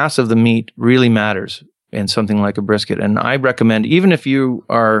 the mass of the meat really matters in something like a brisket. And I recommend, even if you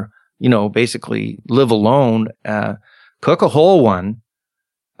are, basically live alone, cook a whole one,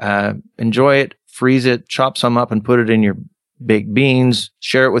 enjoy it, freeze it, chop some up and put it in your baked beans,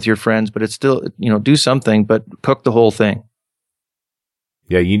 share it with your friends, but it's still, do something, but cook the whole thing.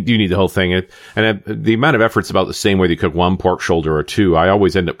 Yeah, you do need the whole thing. And the amount of effort's about the same whether you cook one pork shoulder or two. I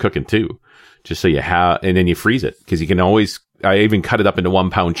always end up cooking two, just so you have, and then you freeze it, because you can always, I even cut it up into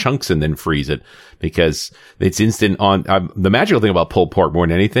 1 pound chunks and then freeze it, because it's instant on. The magical thing about pulled pork more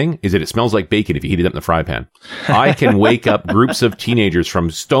than anything is that it smells like bacon if you heat it up in the fry pan. I can wake up groups of teenagers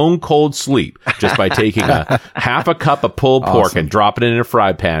from stone cold sleep just by taking half a cup of pulled pork and dropping it in a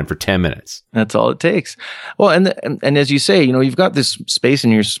fry pan for 10 minutes. That's all it takes. Well, and as you say, you've got this space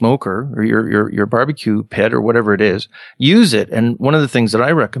in your smoker or your barbecue pit or whatever it is. Use it. And one of the things that I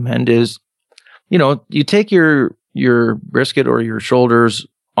recommend is, you take your brisket or your shoulders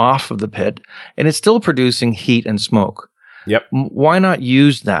off of the pit and it's still producing heat and smoke. Yep. Why not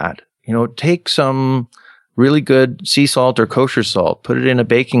use that? Take some really good sea salt or kosher salt, put it in a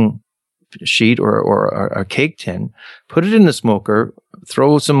baking sheet or a cake tin, put it in the smoker,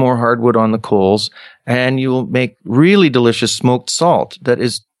 throw some more hardwood on the coals, and you'll make really delicious smoked salt that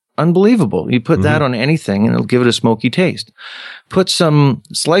is unbelievable. You put that on anything and it'll give it a smoky taste. Slice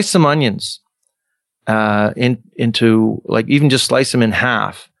some onions into, like, even just slice them in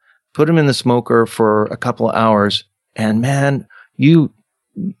half, put them in the smoker for a couple of hours, and man, you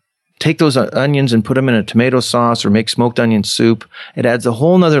take those onions and put them in a tomato sauce or make smoked onion soup. It adds a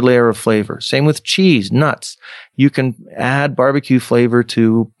whole nother layer of flavor. Same with cheese, nuts. You can add barbecue flavor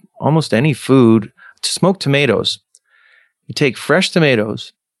to almost any food. Smoked tomatoes. You take fresh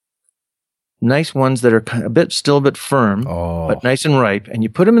tomatoes, nice ones that are still a bit firm, but nice and ripe, and you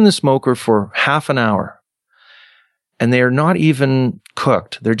put them in the smoker for half an hour. And they are not even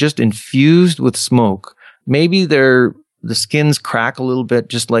cooked. They're just infused with smoke. Maybe the skins crack a little bit,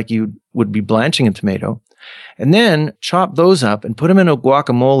 just like you would be blanching a tomato. And then chop those up and put them in a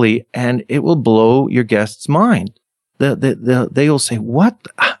guacamole, and it will blow your guests' mind. They'll say, "What?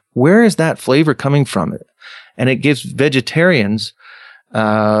 Where is that flavor coming from?" And it gives vegetarians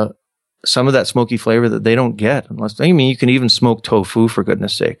some of that smoky flavor that they don't get. You can even smoke tofu, for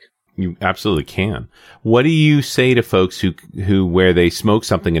goodness sake. You absolutely can. What do you say to folks who where they smoke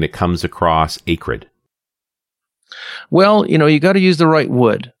something and it comes across acrid? Well, you got to use the right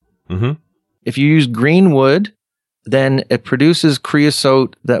wood. Mm-hmm. If you use green wood, then it produces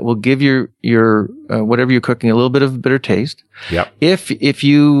creosote that will give your whatever you're cooking a little bit of a bitter taste. Yep. If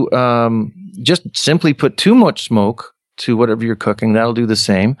you just simply put too much smoke to whatever you're cooking, that'll do the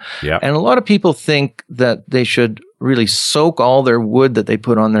same. Yep. And a lot of people think that they should really soak all their wood that they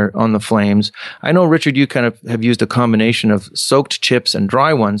put on the flames. I know, Richard, you kind of have used a combination of soaked chips and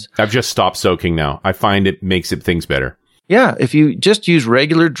dry ones. I've just stopped soaking now. I find it makes things better. Yeah, if you just use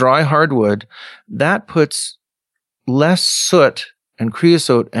regular dry hardwood, that puts less soot and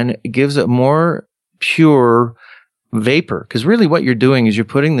creosote, and it gives a more pure vapor. Because really what you're doing is you're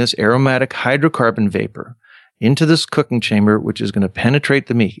putting this aromatic hydrocarbon vapor into this cooking chamber, which is going to penetrate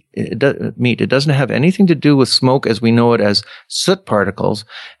the meat. It doesn't have anything to do with smoke as we know it as soot particles.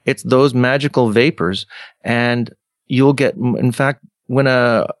 It's those magical vapors. And you'll get, in fact, when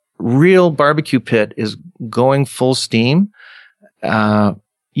a real barbecue pit is going full steam,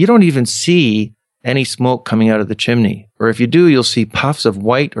 you don't even see any smoke coming out of the chimney. Or if you do, you'll see puffs of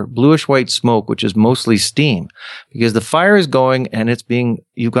white or bluish white smoke, which is mostly steam, because the fire is going and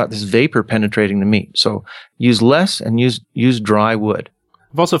you've got this vapor penetrating the meat. So use less and use dry wood.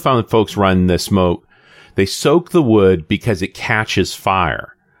 I've also found that folks run the smoke. They soak the wood because it catches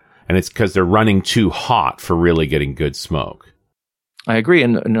fire, and it's because they're running too hot for really getting good smoke. I agree.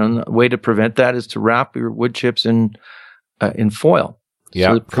 And a way to prevent that is to wrap your wood chips in foil.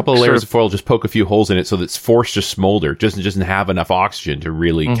 Yeah, so a couple of layers of foil, just poke a few holes in it so that it's forced to smolder. Doesn't have enough oxygen to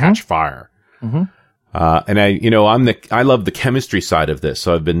really catch fire. Mm-hmm. And I love the chemistry side of this.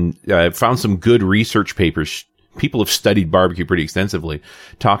 So I've found some good research papers. People have studied barbecue pretty extensively,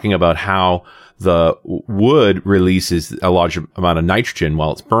 talking about how the wood releases a large amount of nitrogen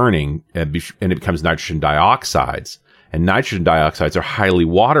while it's burning, and it becomes nitrogen dioxides. And nitrogen dioxides are highly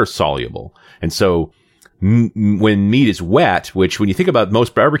water soluble. And so when meat is wet, which when you think about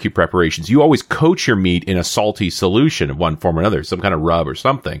most barbecue preparations, you always coat your meat in a salty solution of one form or another, some kind of rub or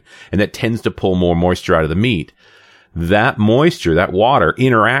something, and that tends to pull more moisture out of the meat. That moisture, that water,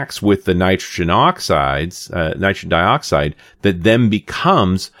 interacts with the nitrogen dioxide, that then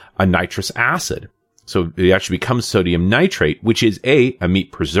becomes a nitrous acid. So it actually becomes sodium nitrate, which is a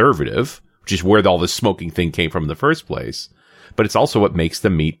meat preservative, which is where all this smoking thing came from in the first place. But it's also what makes the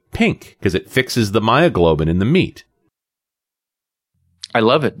meat pink, because it fixes the myoglobin in the meat. I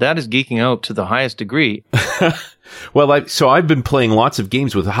love it. That is geeking out to the highest degree. Well, so I've been playing lots of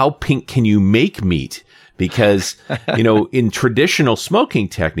games with how pink can you make meat? Because, in traditional smoking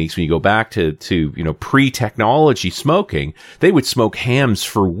techniques, when you go back to pre-technology smoking, they would smoke hams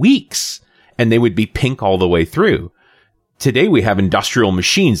for weeks and they would be pink all the way through. Today, we have industrial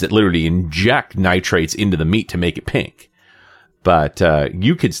machines that literally inject nitrates into the meat to make it pink. But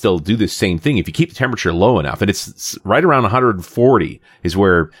you could still do the same thing if you keep the temperature low enough. And it's right around 140 is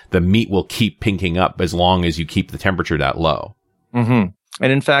where the meat will keep pinking up as long as you keep the temperature that low. Mm-hmm.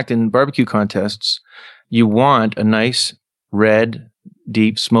 And in fact, in barbecue contests, you want a nice red,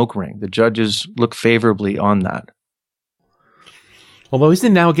 deep smoke ring. The judges look favorably on that. Although,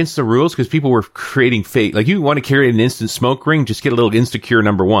 isn't it now against the rules? Because people were creating fake. Like, you want to create an instant smoke ring, just get a little Instacure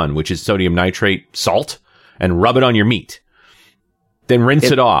 #1, which is sodium nitrate salt, and rub it on your meat. Then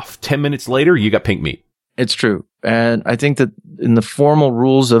rinse it off. 10 minutes later, you got pink meat. It's true. And I think that in the formal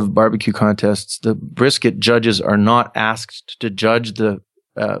rules of barbecue contests, the brisket judges are not asked to judge the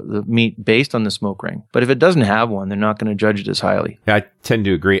the meat based on the smoke ring. But if it doesn't have one, they're not going to judge it as highly. Yeah, I tend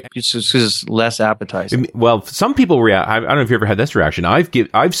to agree. It's just 'cause it's less appetizing. Well, some people react. I don't know if you ever had this reaction.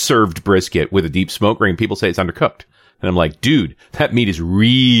 I've served brisket with a deep smoke ring. People say it's undercooked, and I'm like, dude, that meat is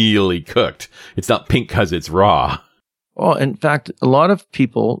really cooked. It's not pink because it's raw. Well, in fact, a lot of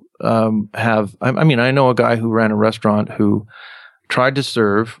people have. I mean, I know a guy who ran a restaurant who tried to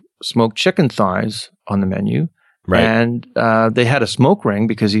serve smoked chicken thighs on the menu. Right. And they had a smoke ring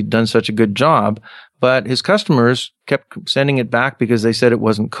because he'd done such a good job, but his customers kept sending it back because they said it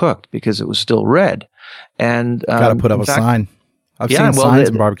wasn't cooked because it was still red. And got to put up a sign. I've seen signs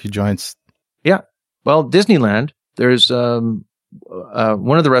in barbecue joints. Yeah. Well, Disneyland, there's one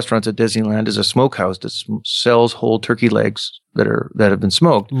of the restaurants at Disneyland is a smokehouse that sells whole turkey legs that have been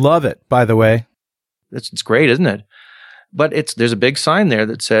smoked. Love it, by the way. It's great, isn't it? But there's a big sign there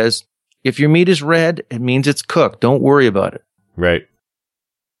that says, if your meat is red, it means it's cooked. Don't worry about it. Right.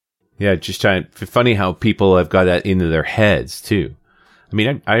 Yeah, just funny how people have got that into their heads, too. I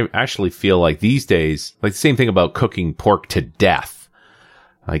mean, I actually feel like these days, like the same thing about cooking pork to death.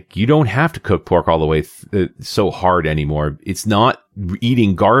 Like, you don't have to cook pork all the way so hard anymore. It's not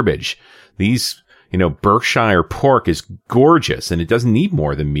eating garbage. These, Berkshire pork is gorgeous, and it doesn't need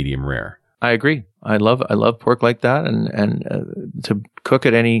more than medium rare. I agree. I love pork like that, and to cook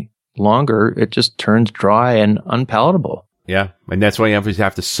it any longer, it just turns dry and unpalatable. Yeah, and that's why you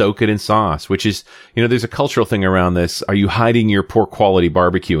have to soak it in sauce, which is, there's a cultural thing around this. Are you hiding your poor quality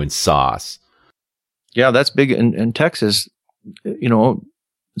barbecue in sauce? Yeah, that's big in Texas.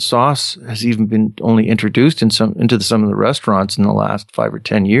 Sauce has even been only introduced into some of the restaurants in the last 5 or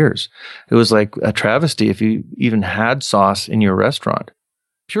 10 years. It was like a travesty if you even had sauce in your restaurant.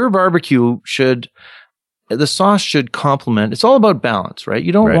 Pure barbecue the sauce should complement. It's all about balance, right?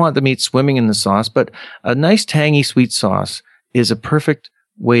 You don't want the meat swimming in the sauce, but a nice tangy sweet sauce is a perfect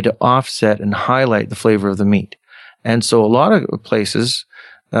way to offset and highlight the flavor of the meat. And so a lot of places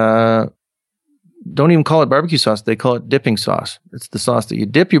don't even call it barbecue sauce. They call it dipping sauce. It's the sauce that you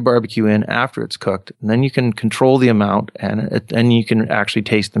dip your barbecue in after it's cooked, and then you can control the amount and you can actually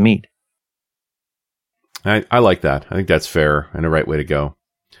taste the meat. I like that. I think that's fair and a right way to go.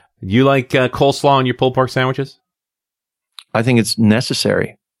 You like coleslaw on your pulled pork sandwiches? I think it's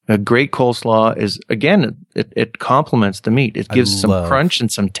necessary. A great coleslaw is, again, it complements the meat. It gives some crunch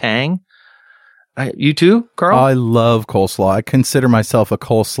and some tang. You too, Carl? I love coleslaw. I consider myself a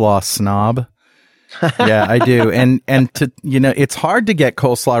coleslaw snob. Yeah, I do. And it's hard to get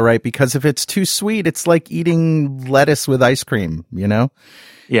coleslaw right because if it's too sweet, it's like eating lettuce with ice cream, Yeah.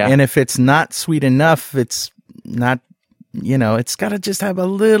 And if it's not sweet enough, it's not, it's got to just have a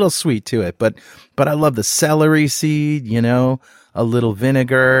little sweet to it. But I love the celery seed, a little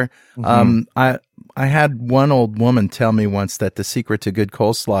vinegar. Mm-hmm. I had one old woman tell me once that the secret to good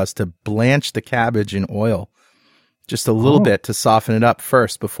coleslaw is to blanch the cabbage in oil just a little bit to soften it up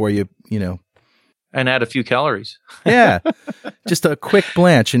first before you and add a few calories. Yeah, just a quick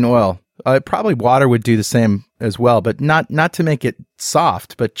blanch in oil. Probably water would do the same as well, but not to make it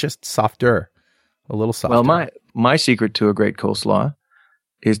soft, but just softer, a little softer. Well, my secret to a great coleslaw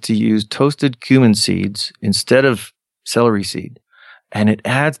is to use toasted cumin seeds instead of celery seed. And it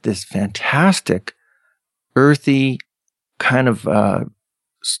adds this fantastic, earthy, kind of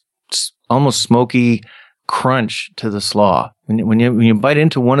almost smoky crunch to the slaw. When you bite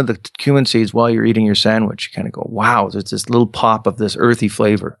into one of the cumin seeds while you're eating your sandwich, you kind of go, wow, there's this little pop of this earthy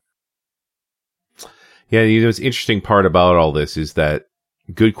flavor. Yeah, the interesting part about all this is that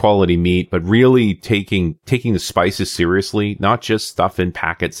good quality meat, but really taking the spices seriously, not just stuff in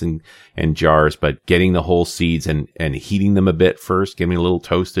packets and jars, but getting the whole seeds and heating them a bit first, getting them a little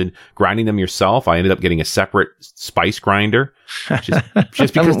toasted, grinding them yourself. I ended up getting a separate spice grinder.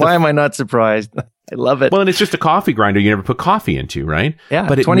 Just because why am I not surprised? I love it. Well, and it's just a coffee grinder you never put coffee into, right? Yeah,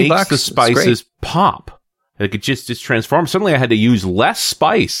 but it makes the spices great. pop. Like it just transformed. Suddenly I had to use less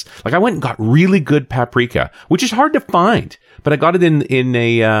spice. Like I went and got really good paprika, which is hard to find, but I got it in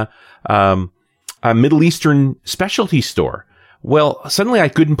a Middle Eastern specialty store. Well, suddenly I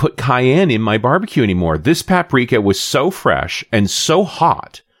couldn't put cayenne in my barbecue anymore. This paprika was so fresh and so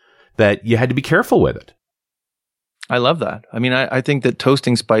hot that you had to be careful with it. I love that. I mean, I think that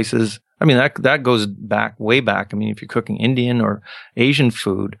toasting spices, I mean, that goes way back. I mean, if you're cooking Indian or Asian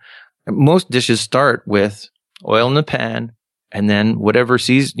food, most dishes start with oil in the pan, and then whatever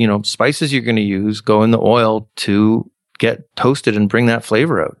spices you're going to use go in the oil to get toasted and bring that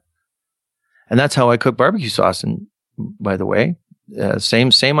flavor out. And that's how I cook barbecue sauce. And by the way,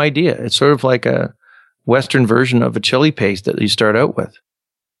 same idea. It's sort of like a Western version of a chili paste that you start out with.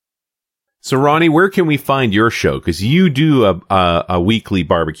 So, Ronnie, where can we find your show? Because you do a weekly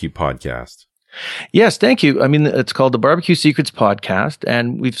barbecue podcast. Yes, thank you. I mean, it's called the Barbecue Secrets Podcast,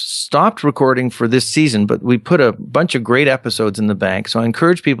 and we've stopped recording for this season, but we put a bunch of great episodes in the bank. So I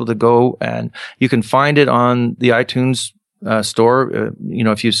encourage people to go, and you can find it on the iTunes store.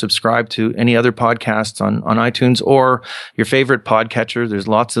 If you subscribe to any other podcasts on iTunes or your favorite podcatcher, there's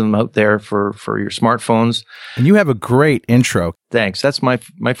lots of them out there for your smartphones. And you have a great intro. Thanks. That's my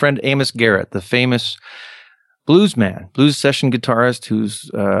friend Amos Garrett, the famous blues session guitarist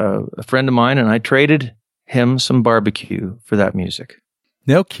who's a friend of mine, and I traded him some barbecue for that music.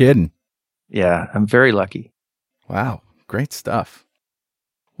 No kidding. Yeah, I'm very lucky. Wow, great stuff.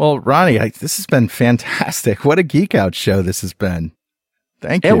 Well, Ronnie, this has been fantastic. What a geek out show this has been.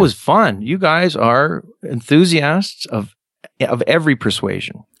 Thank you. It was fun. You guys are enthusiasts of every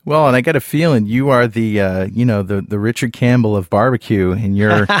persuasion. Well, and I got a feeling you are the Richard Campbell of barbecue, and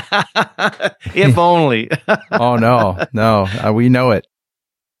you're. If only. Oh no, we know it.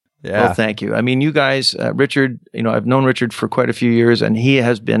 Yeah. Well, thank you. I mean, you guys, Richard. I've known Richard for quite a few years, and he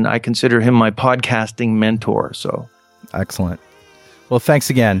has been. I consider him my podcasting mentor. So excellent. Well, thanks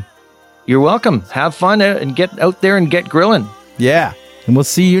again. You're welcome. Have fun and get out there and get grilling. Yeah, and we'll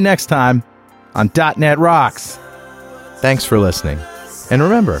see you next time on .NET Rocks. Thanks for listening. And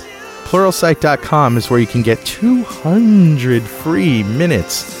remember, Pluralsight.com is where you can get 200 free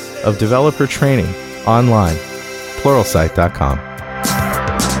minutes of developer training online. Pluralsight.com.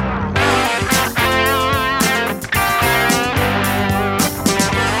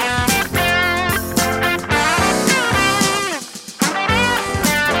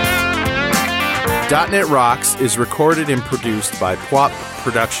 .NET Rocks is recorded and produced by PWOP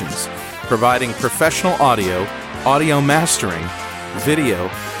Productions, providing professional audio mastering, video,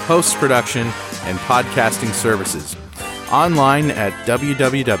 post-production, and podcasting services. Online at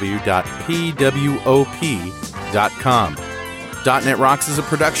www.pwop.com. .NET Rocks is a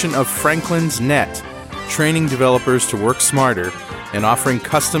production of Franklin's Net, training developers to work smarter and offering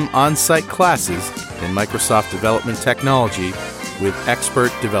custom on-site classes in Microsoft development technology with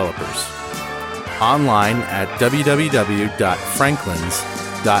expert developers. Online at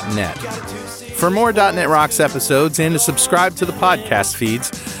www.franklins.net. For more .NET Rocks episodes and to subscribe to the podcast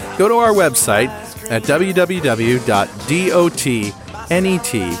feeds, go to our website at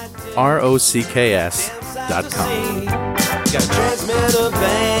www.dotnetrocks.com. Got transmitter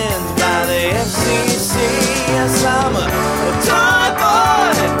banned by the FCC. Yes, I'm a toy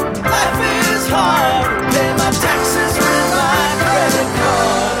boy. Life is hard.